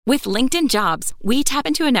With LinkedIn Jobs, we tap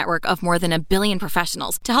into a network of more than 1 billion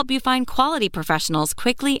professionals to help you find quality professionals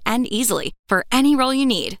quickly and easily for any role you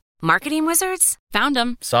need. Marketing wizards? Found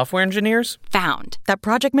them. Software engineers? Found. That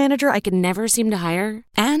project manager I could never seem to hire?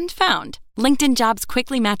 And found. LinkedIn Jobs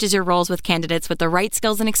quickly matches your roles with candidates with the right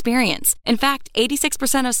skills and experience. In fact,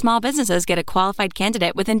 86% of small businesses get a qualified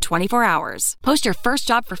candidate within 24 hours. Post your first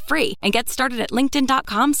job for free and get started at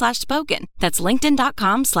linkedin.com/spoken. That's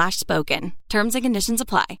linkedin.com/spoken. Terms and conditions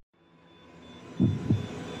apply.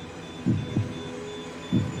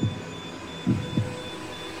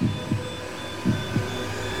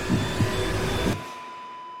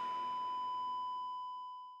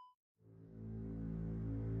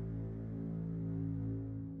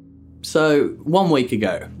 So, 1 week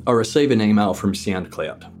ago, I received an email from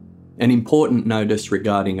SoundCloud, an important notice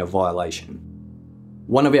regarding a violation.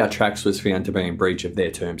 One of our tracks was found to be in breach of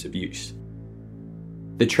their terms of use.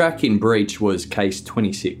 The track in breach was Case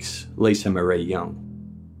 26, Lisa Marie Young.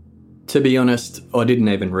 To be honest, I didn't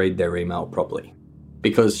even read their email properly,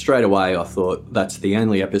 because straight away I thought that's the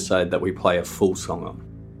only episode that we play a full song on.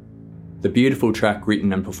 The beautiful track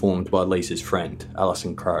written and performed by Lisa's friend,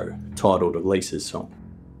 Alison Crowe, titled Lisa's Song.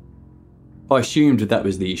 I assumed that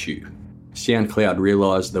was the issue. SoundCloud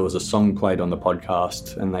realised there was a song played on the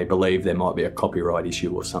podcast and they believed there might be a copyright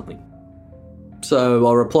issue or something. So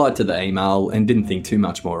I replied to the email and didn't think too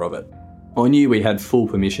much more of it. I knew we had full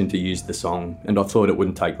permission to use the song and I thought it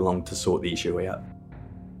wouldn't take long to sort the issue out.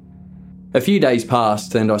 A few days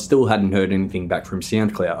passed and I still hadn't heard anything back from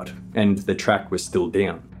SoundCloud and the track was still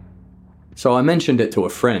down. So I mentioned it to a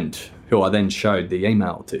friend who I then showed the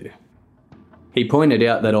email to. He pointed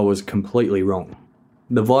out that I was completely wrong.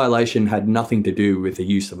 The violation had nothing to do with the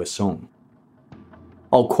use of a song.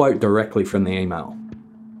 I'll quote directly from the email.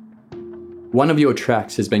 "One of your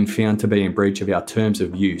tracks has been found to be in breach of our terms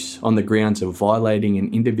of use on the grounds of violating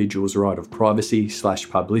an individual's right of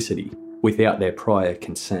privacy/publicity without their prior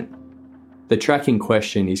consent. The track in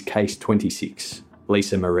question is Case 26,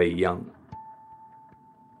 Lisa Marie Young."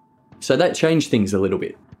 So that changed things a little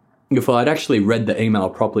bit. If I had actually read the email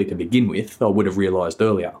properly to begin with, I would have realised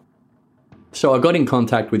earlier. So I got in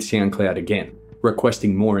contact with SoundCloud again,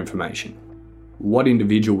 requesting more information. What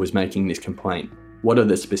individual was making this complaint? What are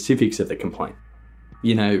the specifics of the complaint?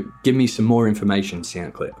 Give me some more information,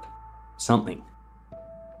 SoundCloud. Something.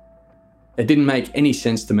 It didn't make any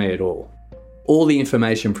sense to me at all. All the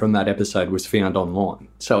information from that episode was found online,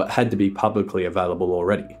 so it had to be publicly available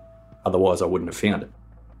already. Otherwise I wouldn't have found it.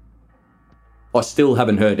 I still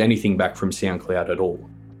haven't heard anything back from SoundCloud at all.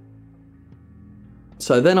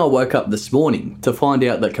 So then I woke up this morning to find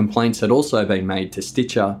out that complaints had also been made to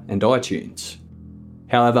Stitcher and iTunes.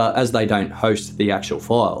 However, as they don't host the actual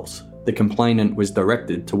files, the complainant was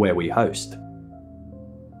directed to where we host.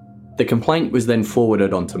 The complaint was then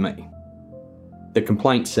forwarded on to me. The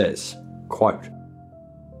complaint says, quote,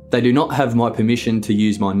 "They do not have my permission to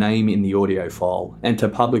use my name in the audio file and to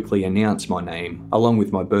publicly announce my name along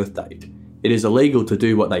with my birth date. It is illegal to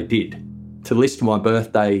do what they did, to list my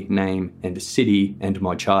birthday, name and city and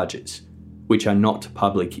my charges, which are not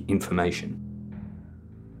public information."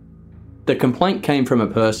 The complaint came from a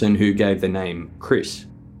person who gave the name Chris.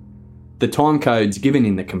 The time codes given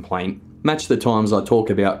in the complaint match the times I talk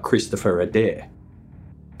about Christopher Adair,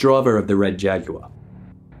 driver of the red Jaguar,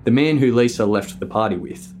 the man who Lisa left the party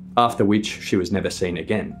with, after which she was never seen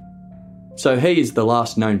again. So he is the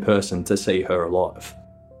last known person to see her alive.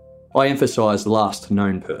 I emphasise last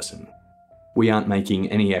known person. We aren't making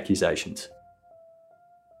any accusations.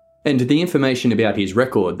 And the information about his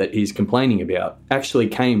record that he's complaining about actually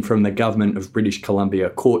came from the Government of British Columbia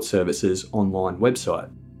Court Services online website.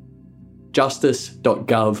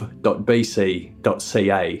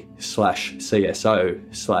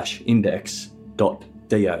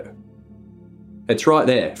 justice.gov.bc.ca/cso/index.do. It's right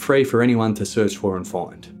there, free for anyone to search for and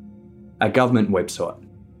find. A government website.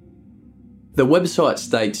 The website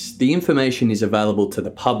states the information is available to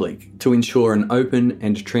the public to ensure an open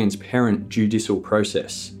and transparent judicial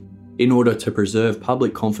process in order to preserve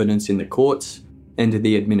public confidence in the courts and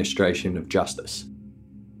the administration of justice.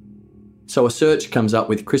 So a search comes up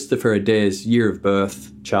with Christopher Adair's year of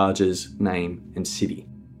birth, charges, name and city.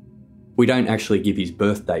 We don't actually give his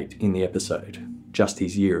birth date in the episode, just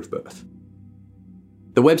his year of birth.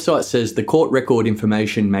 The website says the court record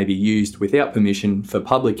information may be used without permission for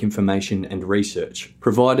public information and research,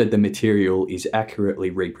 provided the material is accurately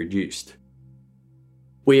reproduced.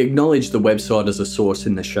 We acknowledge the website as a source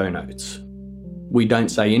in the show notes. We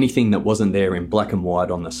don't say anything that wasn't there in black and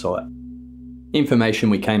white on the site. Information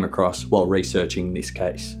we came across while researching this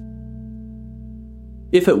case.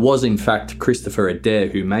 If it was in fact Christopher Adair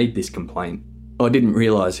who made this complaint, I didn't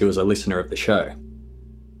realise he was a listener of the show.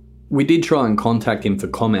 We did try and contact him for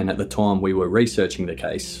comment at the time we were researching the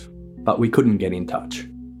case, but we couldn't get in touch.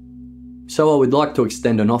 So I would like to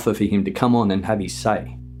extend an offer for him to come on and have his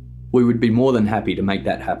say. We would be more than happy to make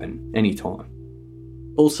that happen anytime.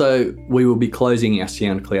 Also, we will be closing our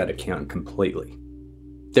SoundCloud account completely.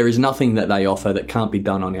 There is nothing that they offer that can't be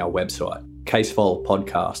done on our website,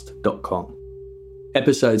 casefilepodcast.com.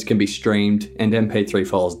 Episodes can be streamed and MP3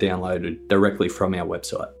 files downloaded directly from our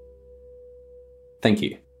website. Thank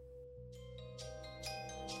you.